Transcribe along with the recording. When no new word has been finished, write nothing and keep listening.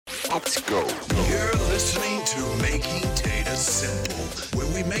Let's go. You're listening to Making Data Simple, where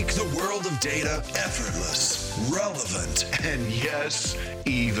we make the world of data effortless, relevant, and yes,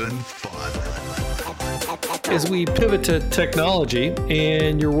 even fun. As we pivot to technology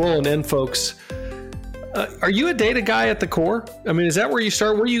and your role in NFolks, are you a data guy at the core? I mean, is that where you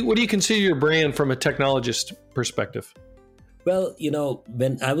start? What do you consider your brand from a technologist perspective? Well,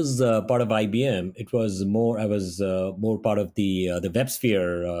 when I was part of IBM, it was more. I was more part of the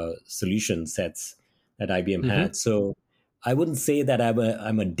WebSphere solution sets that IBM had. So I wouldn't say that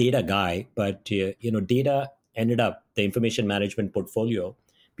I'm a data guy, but data ended up the information management portfolio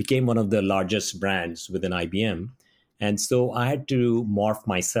became one of the largest brands within IBM, and so I had to morph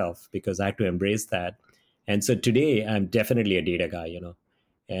myself because I had to embrace that. And so today, I'm definitely a data guy.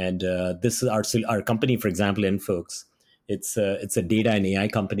 And this is our company, for example, NFolks. It's a data and AI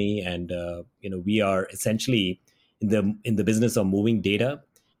company, and we are essentially in the business of moving data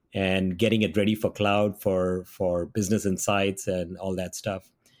and getting it ready for cloud, for business insights and all that stuff.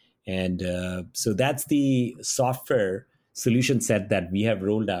 And so that's the software solution set that we have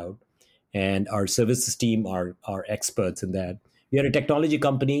rolled out, and our services team are experts in that. We are a technology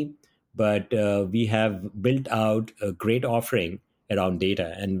company, but we have built out a great offering around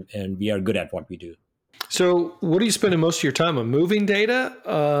data, and we are good at what we do. So what are you spending most of your time on? Moving data,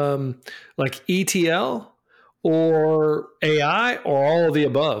 like ETL or AI, or all of the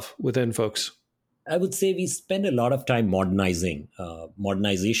above within folks? I would say we spend a lot of time modernization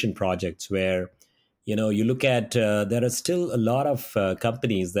projects where, you look at, there are still a lot of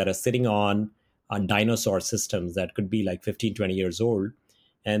companies that are sitting on dinosaur systems that could be like 15, 20 years old.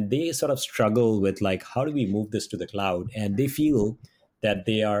 And they sort of struggle with like, how do we move this to the cloud? And they feel that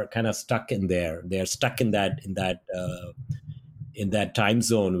they are kind of stuck in there. They're stuck in that time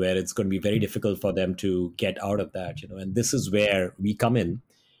zone where it's going to be very difficult for them to get out of that. And this is where we come in,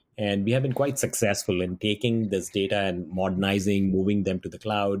 and we have been quite successful in taking this data and modernizing, moving them to the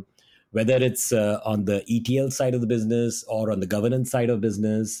cloud, whether it's on the ETL side of the business or on the governance side of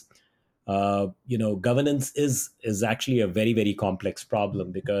business. Governance is actually a very, very complex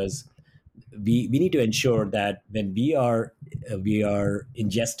problem because we need to ensure that when we are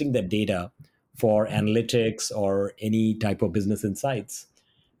ingesting the data for analytics or any type of business insights,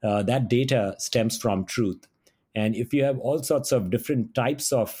 that data stems from truth. And if you have all sorts of different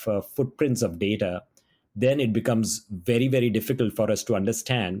types of footprints of data, then it becomes very, very difficult for us to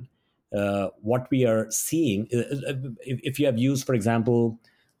understand what we are seeing. If you have used, for example,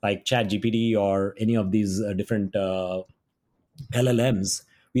 like ChatGPT or any of these different LLMs,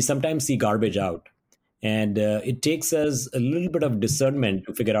 we sometimes see garbage out. And it takes us a little bit of discernment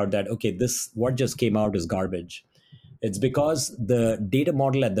to figure out that, okay, what just came out is garbage. It's because the data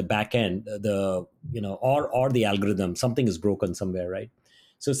model at the back end, or the algorithm, something is broken somewhere, right?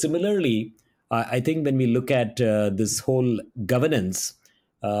 So similarly, I think when we look at this whole governance,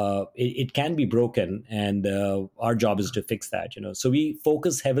 it can be broken, and our job is to fix that. So we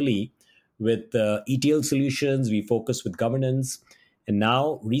focus heavily with ETL solutions. We focus with governance. And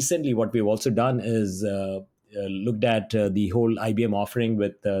now, recently, what we've also done is looked at the whole IBM offering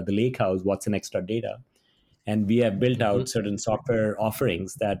with the Lakehouse, Watson X.Data. And we have built out certain software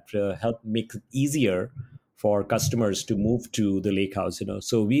offerings that help make it easier for customers to move to the Lakehouse.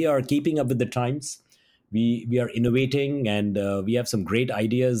 So we are keeping up with the times. We are innovating, and we have some great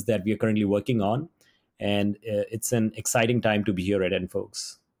ideas that we are currently working on. And it's an exciting time to be here at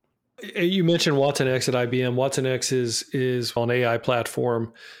NFolks. You mentioned Watson X at IBM. Watson X is an AI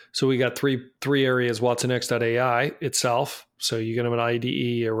platform. So we got three areas: WatsonX.ai itself. So you can have an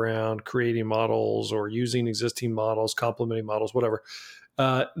IDE around creating models or using existing models, complementing models, whatever.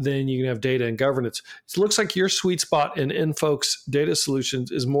 Then you can have data and governance. It looks like your sweet spot in NFolks Data Solutions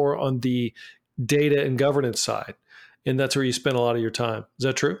is more on the data and governance side, and that's where you spend a lot of your time. Is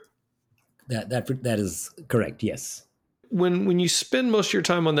that true? That is correct. Yes. When you spend most of your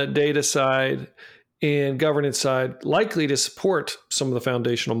time on that data side and governance side, likely to support some of the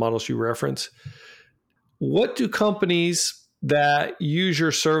foundational models you reference, what do companies that use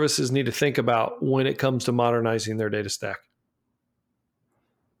your services need to think about when it comes to modernizing their data stack?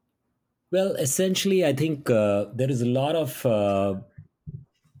 Well, essentially, I think there is a lot of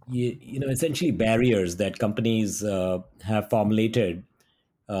essentially barriers that companies have formulated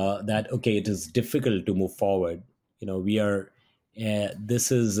that, okay, it is difficult to move forward. The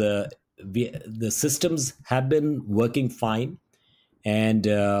systems have been working fine. And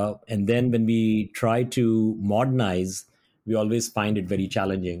then when we try to modernize, we always find it very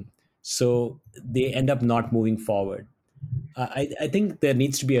challenging. So they end up not moving forward. I think there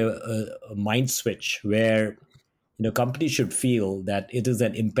needs to be a mind switch where, companies should feel that it is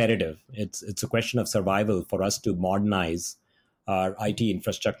an imperative. It's a question of survival for us to modernize our IT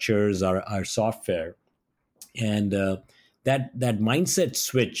infrastructures, our software, and that mindset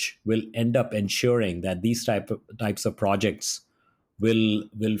switch will end up ensuring that these types of projects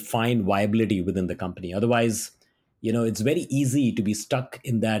will find viability within the company. Otherwise, it's very easy to be stuck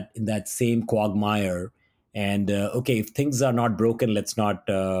in that same quagmire. And okay, if things are not broken, let's not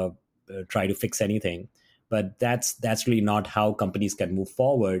try to fix anything. But that's really not how companies can move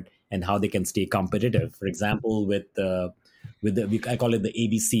forward and how they can stay competitive. For example, I call it the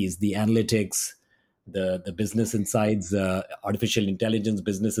ABCs, the analytics, the business insights, artificial intelligence,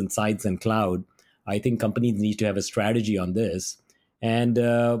 business insights, and cloud. I think companies need to have a strategy on this, and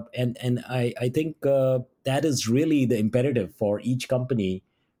I think that is really the imperative for each company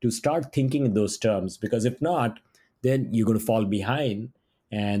to start thinking in those terms. Because if not, then you're going to fall behind,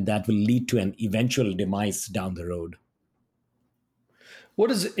 and that will lead to an eventual demise down the road. What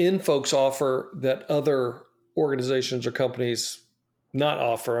does InFolks offer that other organizations or companies not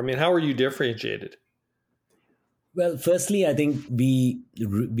offer? I mean, how are you differentiated? Well, firstly, I think we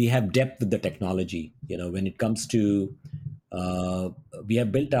have depth with the technology. When it comes to we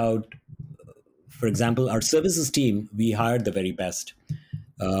have built out, for example, our services team. We hired the very best.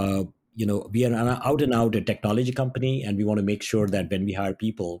 We are out and out a technology company, and we want to make sure that when we hire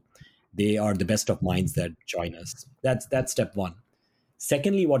people, they are the best of minds that join us. That's step one.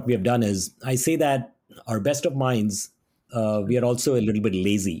 Secondly, what we have done is, I say that our best of minds, we are also a little bit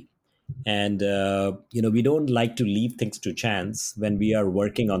lazy. And, we don't like to leave things to chance when we are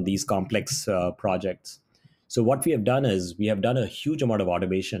working on these complex projects. So what we have done is we have done a huge amount of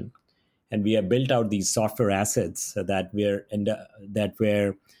automation, and we have built out these software assets that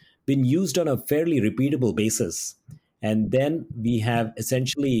were being used on a fairly repeatable basis. And then we have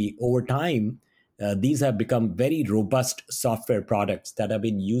essentially, over time, these have become very robust software products that have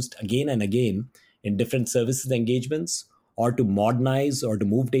been used again and again in different services engagements, or to modernize or to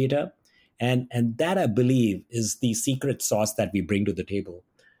move data. And that, I believe, is the secret sauce that we bring to the table.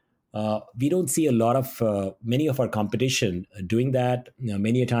 We don't see a lot of many of our competition doing that.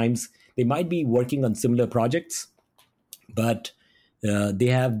 Many times they might be working on similar projects, but they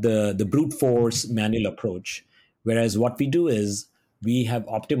have the brute force manual approach. Whereas what we do is we have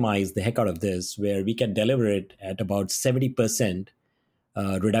optimized the heck out of this, where we can deliver it at about 70%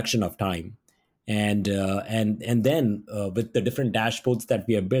 reduction of time. And then with the different dashboards that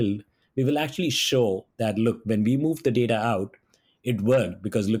we have built, we will actually show that, look, when we move the data out, it worked,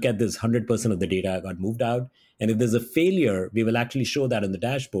 because look at this, 100% of the data got moved out. And if there's a failure, we will actually show that in the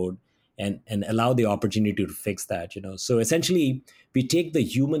dashboard and allow the opportunity to fix that. So essentially, we take the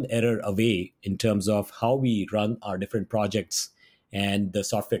human error away in terms of how we run our different projects and the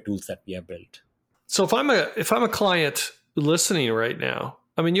software tools that we have built. So if I'm a client listening right now,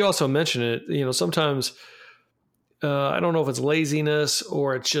 I mean, you also mentioned it, sometimes I don't know if it's laziness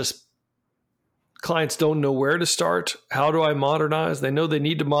or it's just clients don't know where to start. How do I modernize? They know they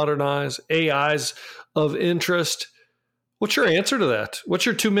need to modernize. AI's of interest. What's your answer to that? What's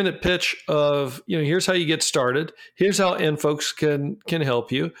your 2-minute pitch of, here's how you get started. Here's how InFolks can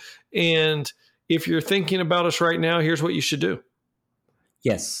help you. And if you're thinking about us right now, here's what you should do.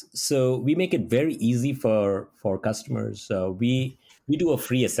 Yes. So we make it very easy for customers. We do a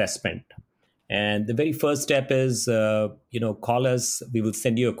free assessment. And the very first step is, call us. We will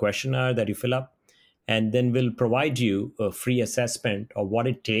send you a questionnaire that you fill up, and then we'll provide you a free assessment of what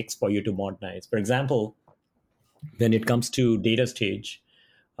it takes for you to modernize. For example, when it comes to data stage,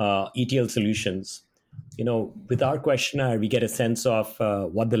 ETL solutions, with our questionnaire, we get a sense of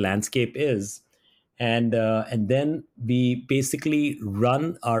what the landscape is. And then we basically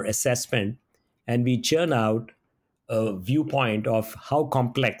run our assessment, and we churn out a viewpoint of how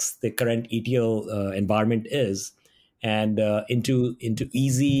complex the current ETL environment is, and into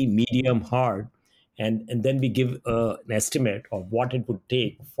easy, medium, hard. And then we give an estimate of what it would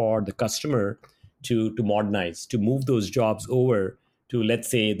take for the customer to modernize, to move those jobs over to, let's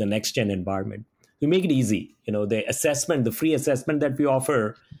say, the next gen environment. We make it easy. The assessment, the free assessment that we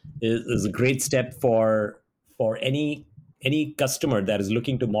offer is a great step for any customer that is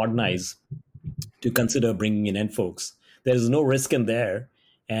looking to modernize to consider bringing in InFolks. There is no risk in there,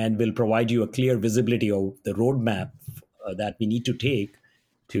 and will provide you a clear visibility of the roadmap that we need to take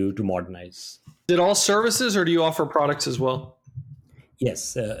to modernize. Is it all services, or do you offer products as well?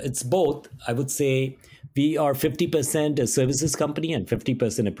 Yes, it's both. I would say we are 50% a services company and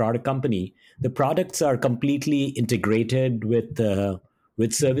 50% a product company. The products are completely integrated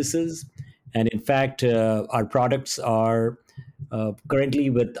with services. And in fact, our products are Currently,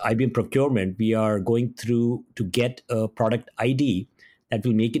 with IBM procurement, we are going through to get a product ID that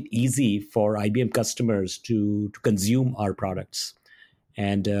will make it easy for IBM customers to consume our products.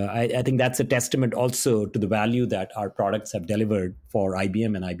 And I think that's a testament also to the value that our products have delivered for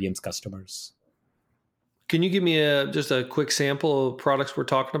IBM and IBM's customers. Can you give me just a quick sample of products we're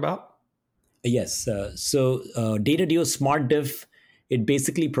talking about? Yes. DataDio Smart Diff, it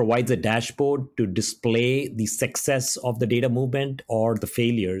basically provides a dashboard to display the success of the data movement or the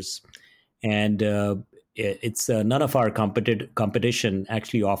failures. And it's none of our competition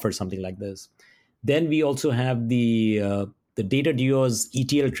actually offers something like this. Then we also have the DataDio's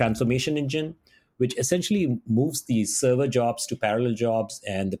ETL transformation engine, which essentially moves the server jobs to parallel jobs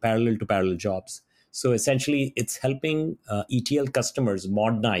and the parallel to parallel jobs. So essentially, it's helping ETL customers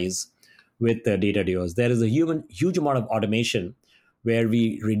modernize with DataDios. There is a huge amount of automation where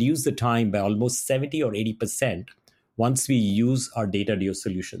we reduce the time by almost 70 or 80% once we use our DataDio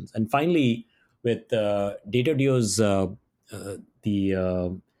solutions. And finally, with DataDio's the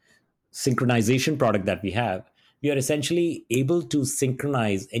synchronization product that we have, we are essentially able to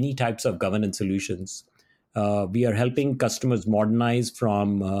synchronize any types of governance solutions. We are helping customers modernize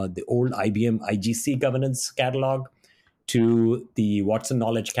from the old IBM IGC governance catalog to the Watson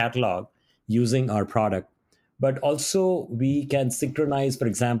Knowledge Catalog using our product. But also, we can synchronize, for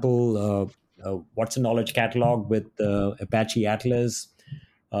example, Watson Knowledge Catalog with Apache Atlas.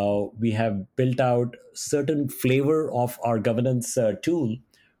 We have built out certain flavor of our governance tool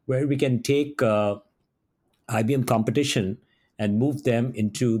where we can take IBM competition and move them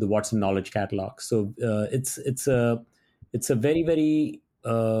into the Watson Knowledge Catalog. So it's a very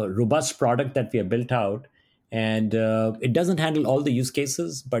robust product that we have built out, and it doesn't handle all the use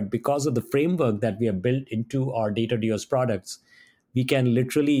cases, but because of the framework that we have built into our DataDios products, we can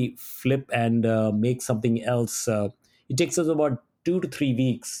literally flip and make something else. It takes us about 2 to 3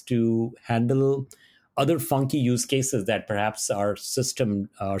 weeks to handle other funky use cases that perhaps our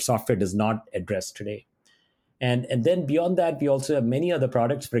software does not address today. And then beyond that, we also have many other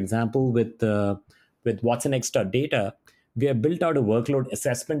products. For example, with WatsonX.data, we have built out a workload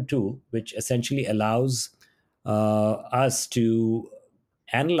assessment tool, which essentially allows us to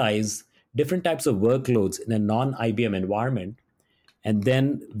analyze different types of workloads in a non-IBM environment. And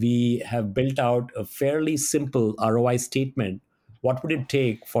then we have built out a fairly simple ROI statement. What would it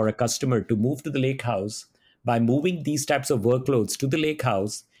take for a customer to move to the lakehouse by moving these types of workloads to the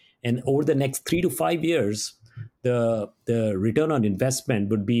lakehouse? And over the next 3 to 5 years, the return on investment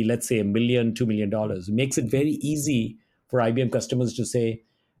would be, let's say, $1 million, $2 million. It makes it very easy for IBM customers to say,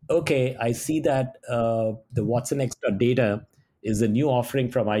 okay, I see that the WatsonX.data is a new offering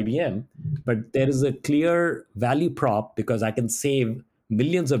from IBM, but there is a clear value prop because I can save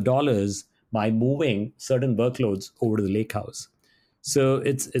millions of dollars by moving certain workloads over to the lakehouse. So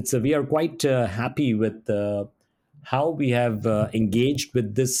we are quite happy with how we have engaged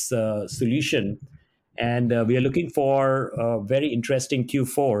with this solution, and we are looking for a very interesting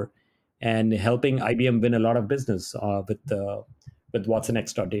Q4 and helping IBM win a lot of business with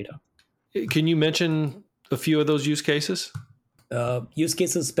WatsonX.data. Can you mention a few of those use cases? Use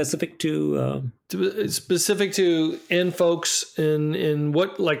cases specific to end folks, and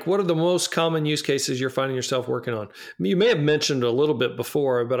what are the most common use cases you're finding yourself working on? You may have mentioned a little bit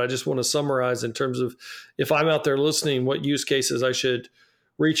before, but I just want to summarize in terms of if I'm out there listening, what use cases I should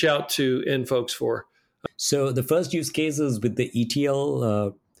reach out to end folks for. So the first use case is with the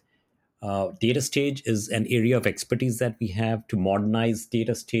ETL data stage is an area of expertise that we have to modernize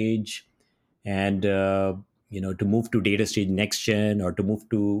data stage and to move to data stage next gen or to move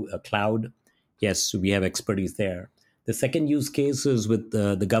to a cloud. Yes, we have expertise there. The second use case is with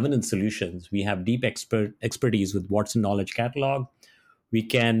the governance solutions. We have deep expertise with Watson Knowledge Catalog. We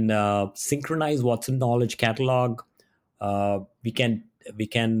can synchronize Watson Knowledge Catalog. We can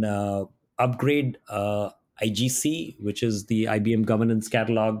upgrade IGC, which is the IBM Governance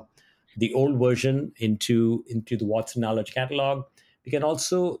Catalog, the old version into the Watson Knowledge Catalog. We can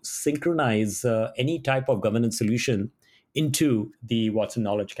also synchronize any type of governance solution into the Watson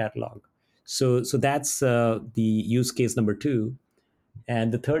Knowledge Catalog. So that's the use case number 2.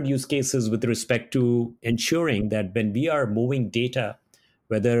 And the third use case is with respect to ensuring that when we are moving data,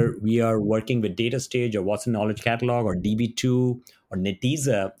 whether we are working with Data Stage or Watson Knowledge Catalog or DB2 or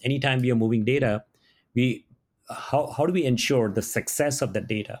Netezza, anytime we are moving data, how do we ensure the success of the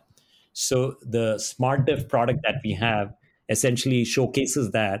data? So the Smart Diff product that we have essentially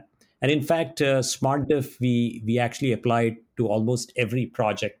showcases that. And in fact, Smart Diff, we actually apply it to almost every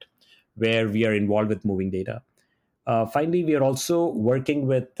project where we are involved with moving data. Finally, we are also working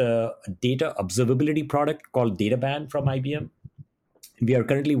with a data observability product called DataBand from IBM. We are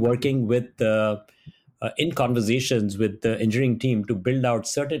currently working with in conversations with the engineering team to build out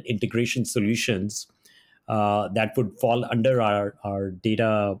certain integration solutions that would fall under our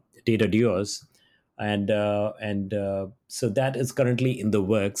data duos, and so that is currently in the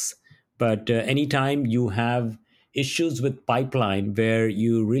works. But anytime you have issues with pipeline where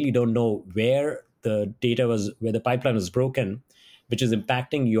you really don't know where the pipeline was broken, which is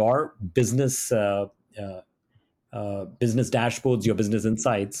impacting your business dashboards, your business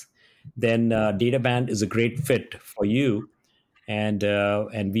insights, then databand is a great fit for you, and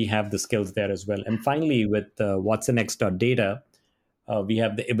we have the skills there as well. And finally, with watsonx.data, we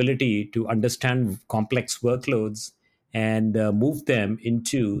have the ability to understand complex workloads and move them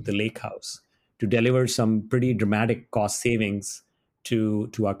into the lakehouse to deliver some pretty dramatic cost savings to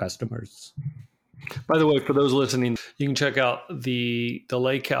our customers. By the way, for those listening, you can check out the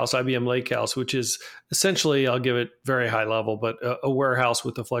Lakehouse, IBM Lakehouse, which is essentially, I'll give it very high level, but a warehouse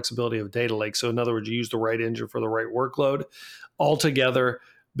with the flexibility of data lake. So in other words, you use the right engine for the right workload, all together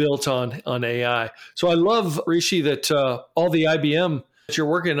built on AI. So I love, Rishi, that all the IBM that you're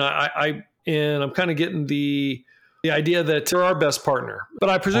working on, and I'm kind of getting the idea that they're our best partner. But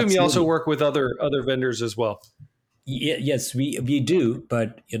I presume Absolutely. you also work with other vendors as well. Yes, we do,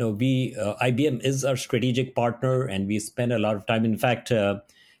 but we IBM is our strategic partner, and we spend a lot of time. In fact,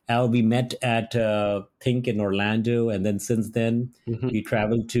 Al, we met at Think in Orlando, and then since then we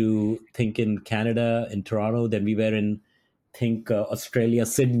traveled to Think in Canada, in Toronto. Then we were in Think Australia,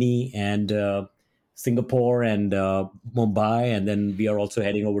 Sydney, and Singapore, and Mumbai, and then we are also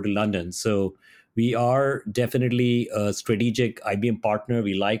heading over to London. So we are definitely a strategic IBM partner.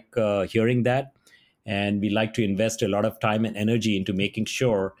 We like hearing that. And we like to invest a lot of time and energy into making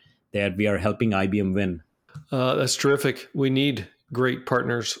sure that we are helping IBM win. That's terrific. We need great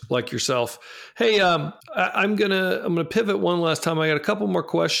partners like yourself. Hey, I'm gonna pivot one last time. I got a couple more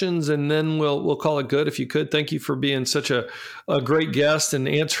questions, and then we'll call it good. If you could, thank you for being such a great guest and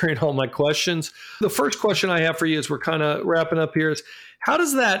answering all my questions. The first question I have for you, as we're kind of wrapping up here, is how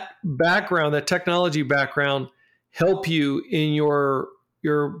does that background, that technology background, help you in your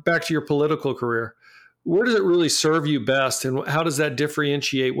back to your political career? Where does it really serve you best, and how does that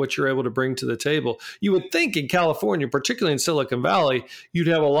differentiate what you're able to bring to the table? You would think in California, particularly in Silicon Valley, you'd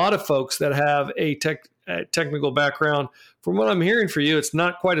have a lot of folks that have a technical background. From what I'm hearing for you, it's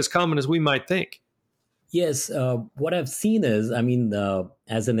not quite as common as we might think. Yes, what I've seen is,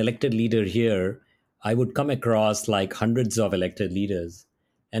 as an elected leader here, I would come across like hundreds of elected leaders,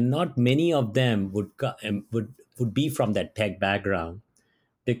 and not many of them would be from that tech background.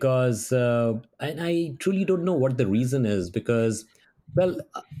 Because and I truly don't know what the reason is, because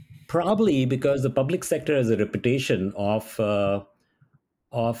probably because the public sector has a reputation of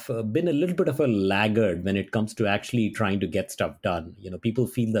been a little bit of a laggard when it comes to actually trying to get stuff done. People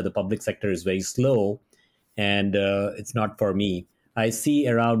feel that the public sector is very slow, and it's not for me. I see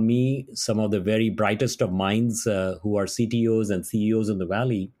around me some of the very brightest of minds who are CTOs and CEOs in the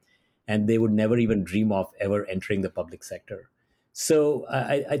Valley, and they would never even dream of ever entering the public sector. So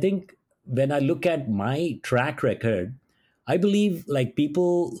I think when I look at my track record, I believe like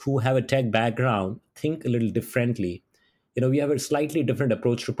people who have a tech background think a little differently. We have a slightly different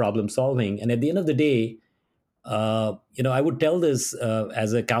approach to problem solving. And at the end of the day, I would tell this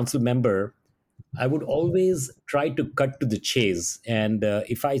as a council member, I would always try to cut to the chase. And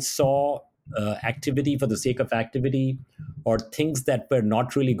if I saw activity for the sake of activity, or things that were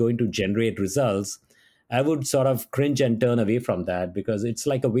not really going to generate results, I would sort of cringe and turn away from that, because it's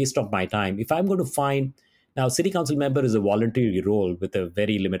like a waste of my time. If I'm going to find, now city council member is a voluntary role with a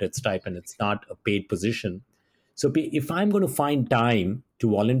very limited stipend. It's not a paid position. So if I'm going to find time to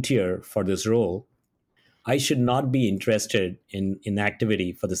volunteer for this role, I should not be interested in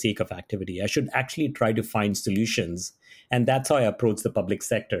activity for the sake of activity. I should actually try to find solutions. And that's how I approach the public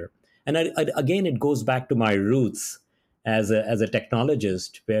sector. And again, it goes back to my roots as a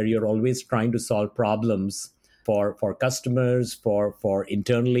technologist, where you're always trying to solve problems for customers, for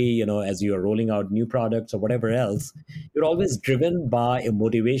internally, as you're rolling out new products or whatever else. You're always driven by a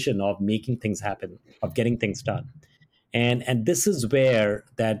motivation of making things happen, of getting things done. And this is where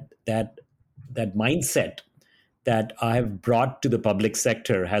that mindset that I have brought to the public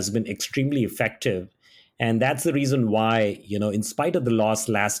sector has been extremely effective. And that's the reason why, in spite of the loss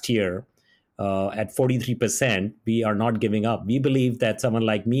last year, at 43%, we are not giving up. We believe that someone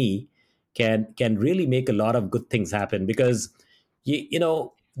like me can really make a lot of good things happen, because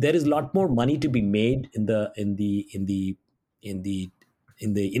there is a lot more money to be made in the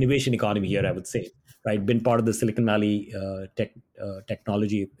innovation economy here, I would say, right? Been part of the Silicon Valley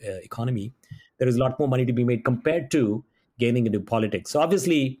technology economy. There is a lot more money to be made compared to getting into politics. So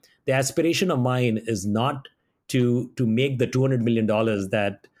obviously, the aspiration of mine is not to make the $200 million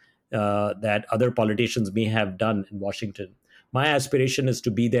that other politicians may have done in Washington. My aspiration is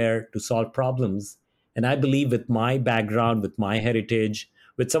to be there to solve problems. And I believe with my background, with my heritage,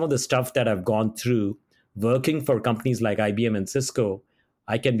 with some of the stuff that I've gone through, working for companies like IBM and Cisco,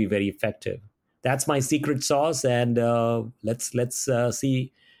 I can be very effective. That's my secret sauce. And let's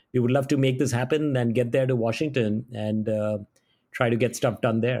see. We would love to make this happen and get there to Washington and try to get stuff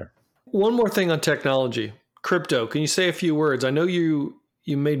done there. One more thing on technology, crypto. Can you say a few words? I know you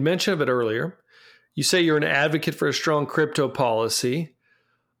made mention of it earlier. You say you're an advocate for a strong crypto policy.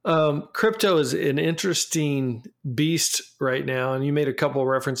 Crypto is an interesting beast right now, and you made a couple of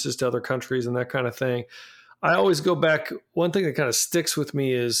references to other countries and that kind of thing. I always go back. One thing that kind of sticks with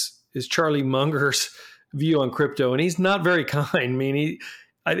me is Charlie Munger's view on crypto, and he's not very kind.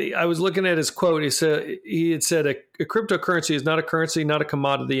 I mean, I was looking at his quote. He had said a cryptocurrency is not a currency, not a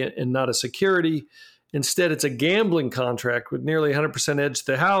commodity, and not a security. Instead, it's a gambling contract with nearly 100% edge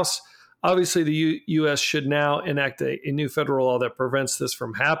to the house. Obviously, the U.S. should now enact a new federal law that prevents this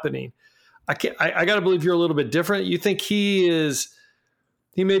from happening. I got to believe you're a little bit different. You think he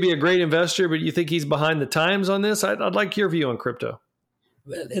may be a great investor, but you think he's behind the times on this? I'd like your view on crypto.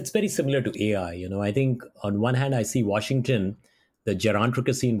 Well, it's very similar to AI. I think on one hand, I see Washington, the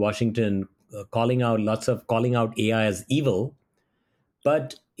gerontocracy in Washington, calling out AI as evil.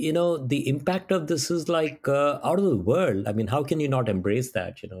 But, the impact of this is like out of the world. I mean, how can you not embrace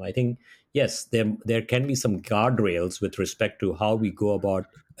that? I think, yes, there can be some guardrails with respect to how we go about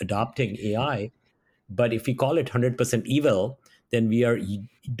adopting AI. But if we call it 100% evil, then we are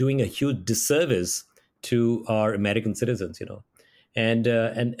doing a huge disservice to our American citizens, And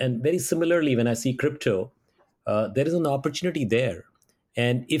very similarly, when I see crypto, there is an opportunity there.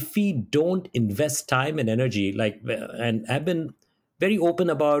 And if we don't invest time and energy, and I've been very open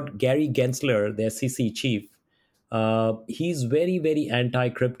about Gary Gensler, the SEC chief. He's very, very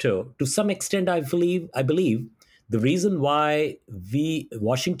anti-crypto. To some extent, I believe the reason why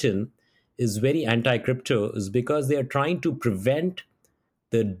Washington is very anti-crypto is because they are trying to prevent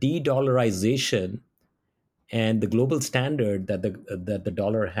the de-dollarization and the global standard that the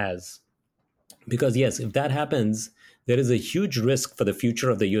dollar has. Because yes, if that happens, there is a huge risk for the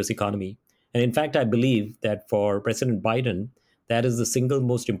future of the US economy. And in fact, I believe that for President Biden, that is the single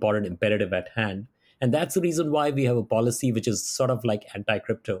most important imperative at hand. And that's the reason why we have a policy which is sort of like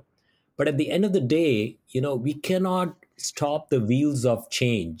anti-crypto. But at the end of the day, we cannot stop the wheels of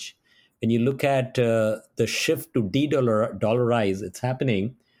change. When you look at the shift to de-dollarize, it's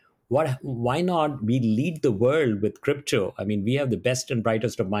happening. Why not we lead the world with crypto? I mean, we have the best and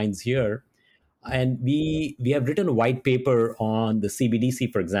brightest of minds here. And we have written a white paper on the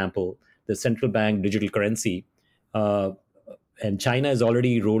CBDC, for example, the central bank digital currency. And China has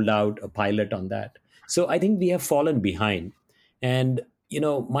already rolled out a pilot on that. So I think we have fallen behind. And,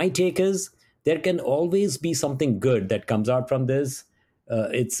 my take is there can always be something good that comes out from this.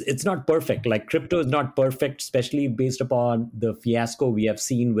 It's not perfect. Like crypto is not perfect, especially based upon the fiasco we have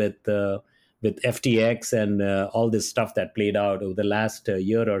seen with FTX and all this stuff that played out over the last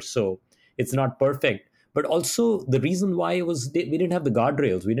year or so. It's not perfect. But also the reason why we didn't have the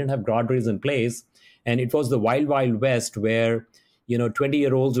guardrails. We didn't have guardrails in place. And it was the wild, wild west where,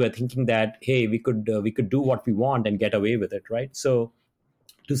 20-year-olds were thinking that, hey, we could do what we want and get away with it, right? So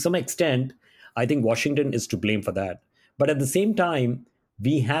to some extent, I think Washington is to blame for that. But at the same time,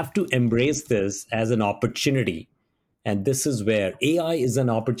 we have to embrace this as an opportunity. And this is where AI is an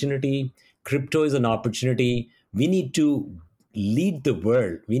opportunity. Crypto is an opportunity. We need to lead the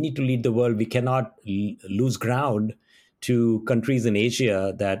world. We cannot lose ground to countries in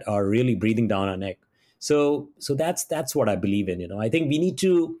Asia that are really breathing down our neck. So that's what I believe in. I think we need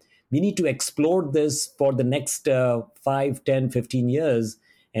to explore this for the next 5, 10, 15 years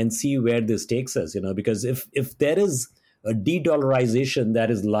and see where this takes us. Because if there is a de-dollarization that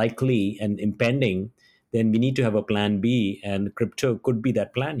is likely and impending, then we need to have a plan B, and crypto could be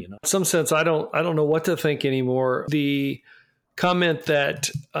that plan. In some sense, I don't know what to think anymore. The comment that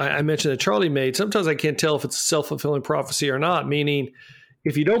I mentioned that Charlie made, sometimes I can't tell if it's a self-fulfilling prophecy or not, meaning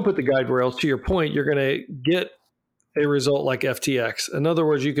if you don't put the guide rails, to your point, you're going to get a result like FTX. In other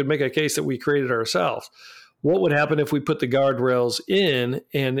words, you could make a case that we created ourselves. What would happen if we put the guardrails in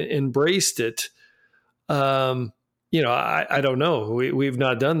and embraced it? I don't know. We've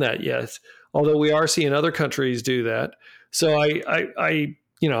not done that yet, although we are seeing other countries do that. So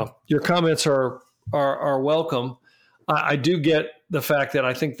your comments are welcome. I do get the fact that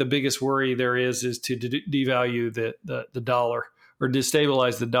I think the biggest worry there is to devalue the dollar or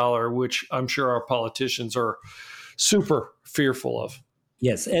destabilize the dollar, which I'm sure our politicians are super fearful of.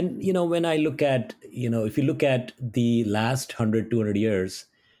 Yes. And, when I look at, if you look at the last 100, 200 years,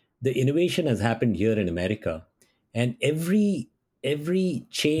 the innovation has happened here in America. And every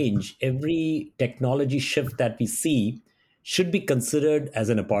change, every technology shift that we see should be considered as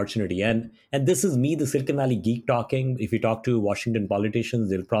an opportunity. And this is me, the Silicon Valley geek, talking. If you talk to Washington politicians,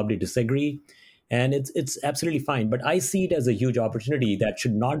 they'll probably disagree. And it's absolutely fine. But I see it as a huge opportunity that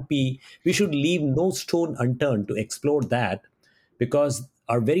should not be, we should leave no stone unturned to explore that, because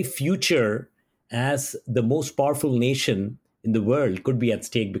our very future as the most powerful nation in the world could be at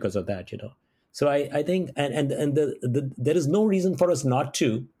stake because of that. So I think, and there is no reason for us not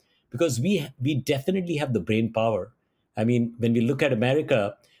to, because we definitely have the brain power. I mean, when we look at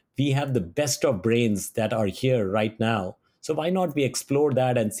America, we have the best of brains that are here right now. So why not we explore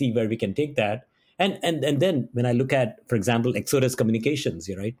that and see where we can take that? And then when I look at, for example, Exodus Communications,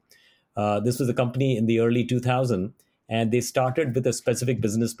 right? This was a company in the early 2000s, and they started with a specific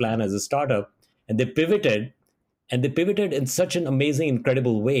business plan as a startup, and they pivoted, in such an amazing,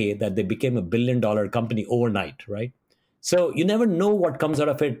 incredible way that they became a billion-dollar company overnight, right? So you never know what comes out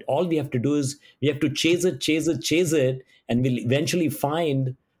of it. All we have to do is we have to chase it, and we'll eventually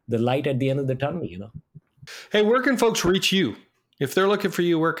find the light at the end of the tunnel. Hey, where can folks reach you? If they're looking for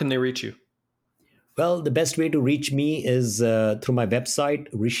you, where can they reach you? Well, the best way to reach me is through my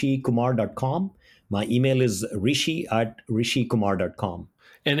website, rishikumar.com. My email is rishi@rishikumar.com.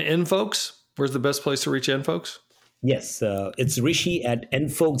 And N folks, where's the best place to reach N folks? Yes, it's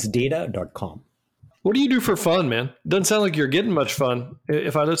rishi@nfolksdata.com. What do you do for fun, man? Doesn't sound like you're getting much fun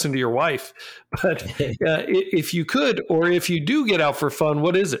if I listen to your wife. But if you could, or if you do get out for fun,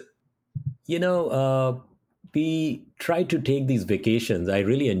 what is it? We try to take these vacations. I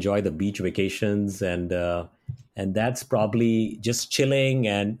really enjoy the beach vacations, and that's probably just chilling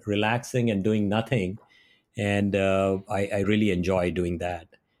and relaxing and doing nothing. And I really enjoy doing that.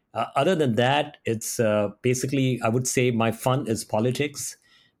 Other than that, it's basically, I would say my fun is politics,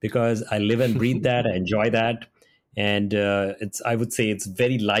 because I live and breathe that. I enjoy that. And I would say it's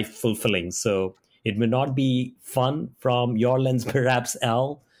very life fulfilling. So it may not be fun from your lens, perhaps,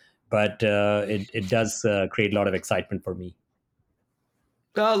 Al, but it does create a lot of excitement for me.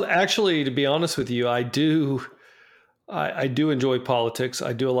 Well, actually, to be honest with you, I do enjoy politics.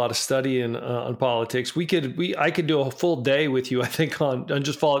 I do a lot of studying on politics. I could do a full day with you, I think, on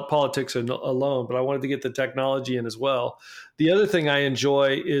just politics alone. But I wanted to get the technology in as well. The other thing I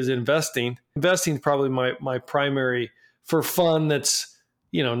enjoy is investing. Investing is probably my primary for fun. That's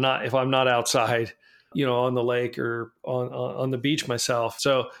not if I'm not outside, on the lake or on the beach myself.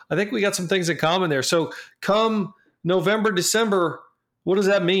 So I think we got some things in common there. So come November, December, what does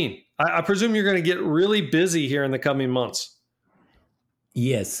that mean? I presume you're going to get really busy here in the coming months.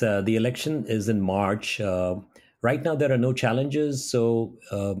 Yes, the election is in March. Right now, there are no challenges. So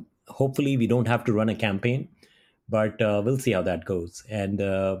hopefully we don't have to run a campaign, but we'll see how that goes. And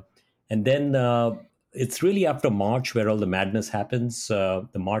then it's really after March where all the madness happens. The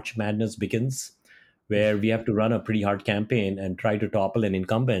March madness begins, where we have to run a pretty hard campaign and try to topple an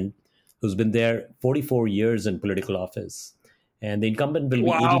incumbent who's been there 44 years in political office. And the incumbent will be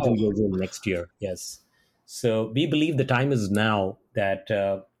 82 years old next year. Yes. So we believe the time is now that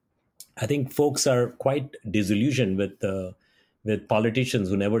I think folks are quite disillusioned with politicians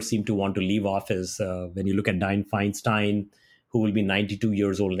who never seem to want to leave office. When you look at Dianne Feinstein, who will be 92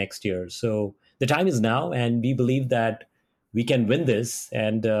 years old next year. So the time is now, and we believe that we can win this.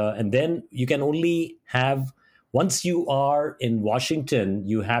 And then you can only have, once you are in Washington,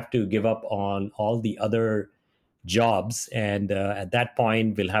 you have to give up on all the other jobs. And at that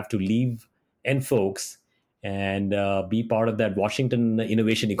point, we'll have to leave N folks and be part of that Washington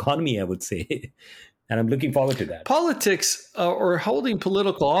innovation economy, I would say. And I'm looking forward to that. Politics or holding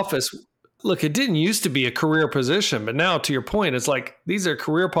political office, look, it didn't used to be a career position, but now, to your point, it's like these are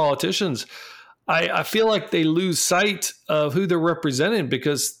career politicians. I feel like they lose sight of who they're representing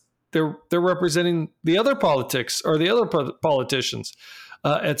because they're representing the other politics or the other politicians.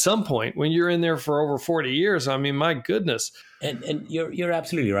 At some point, when you're in there for over 40 years, I mean, my goodness. And you're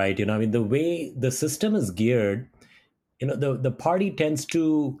absolutely right. I mean, the way the system is geared, the party tends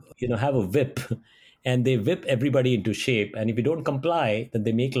to, have a whip, and they whip everybody into shape. And if you don't comply, then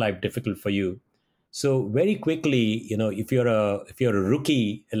they make life difficult for you. So very quickly, if you're a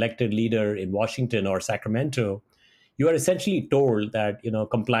rookie elected leader in Washington or Sacramento, you are essentially told that,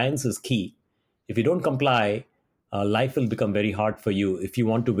 compliance is key. If you don't comply, life will become very hard for you if you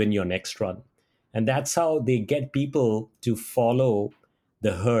want to win your next run. And that's how they get people to follow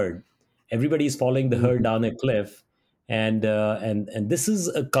the herd. Everybody is following the herd down a cliff. And this is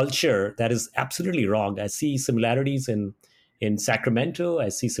a culture that is absolutely wrong. I see similarities in Sacramento. I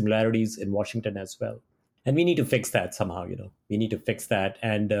see similarities in Washington as well. And we need to fix that somehow. We need to fix that.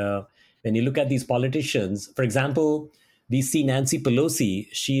 And when you look at these politicians, for example, we see Nancy Pelosi.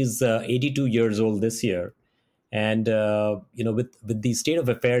 She's 82 years old this year. And with the state of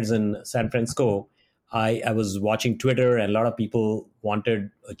affairs in San Francisco, I was watching Twitter, and a lot of people wanted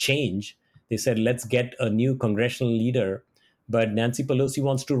a change. They said, let's get a new congressional leader. But Nancy Pelosi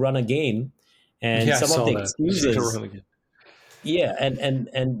wants to run again. And some of the excuses. Yeah,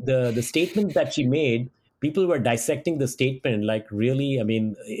 and the statement that she made, people were dissecting the statement like, really, I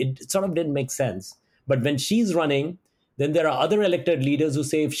mean, it sort of didn't make sense. But when she's running, then there are other elected leaders who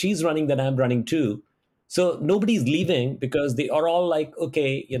say, if she's running, then I'm running too. So nobody's leaving because they are all like,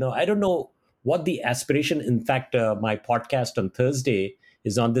 okay, I don't know what the aspiration. In fact, my podcast on Thursday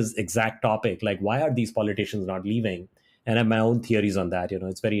is on this exact topic. Like, why are these politicians not leaving? And I have my own theories on that.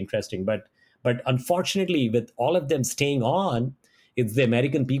 It's very interesting. But unfortunately, with all of them staying on, it's the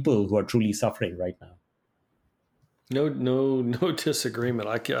American people who are truly suffering right now. No disagreement.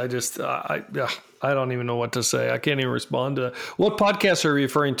 I don't even know what to say. I can't even respond to what podcast are you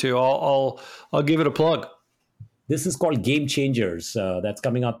referring to. I'll give it a plug. This is called Game Changers. That's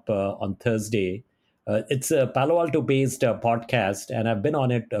coming up on Thursday. It's a Palo Alto based podcast, and I've been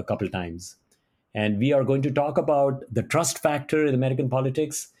on it a couple times. And we are going to talk about the trust factor in American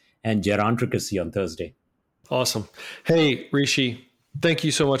politics and gerontocracy on Thursday. Awesome. Hey, Rishi, thank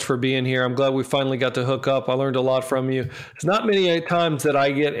you so much for being here. I'm glad we finally got to hook up. I learned a lot from you. It's not many times that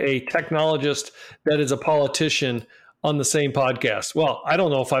I get a technologist that is a politician on the same podcast. Well, I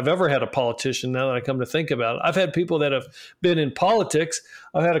don't know if I've ever had a politician now that I come to think about it. I've had people that have been in politics.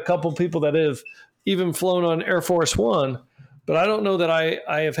 I've had a couple people that have even flown on Air Force One, but I don't know that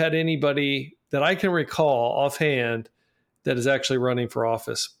I have had anybody that I can recall offhand that is actually running for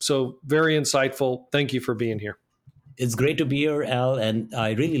office. So very insightful. Thank you for being here. It's great to be here, Al, and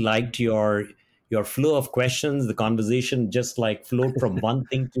I really liked your flow of questions. The conversation just like flowed from one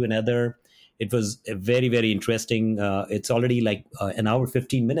thing to another. It was very, very interesting. It's already like an hour,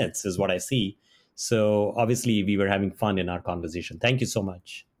 15 minutes is what I see. So obviously we were having fun in our conversation. Thank you so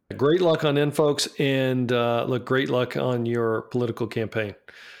much. Great luck on N, folks, and great luck on your political campaign.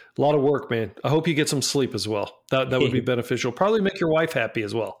 A lot of work, man. I hope you get some sleep as well. That would be beneficial. Probably make your wife happy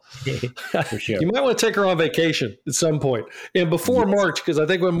as well. For sure. You might want to take her on vacation at some point. And before March, because I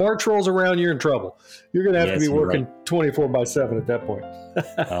think when March rolls around, you're in trouble. You're going to have to be working 24/7 at that point.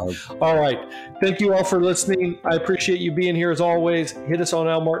 All right. Thank you all for listening. I appreciate you being here as always. Hit us on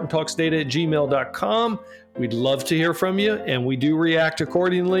almartintalksdata@gmail.com. We'd love to hear from you, and we do react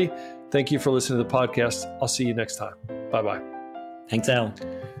accordingly. Thank you for listening to the podcast. I'll see you next time. Bye-bye. Thanks, Al.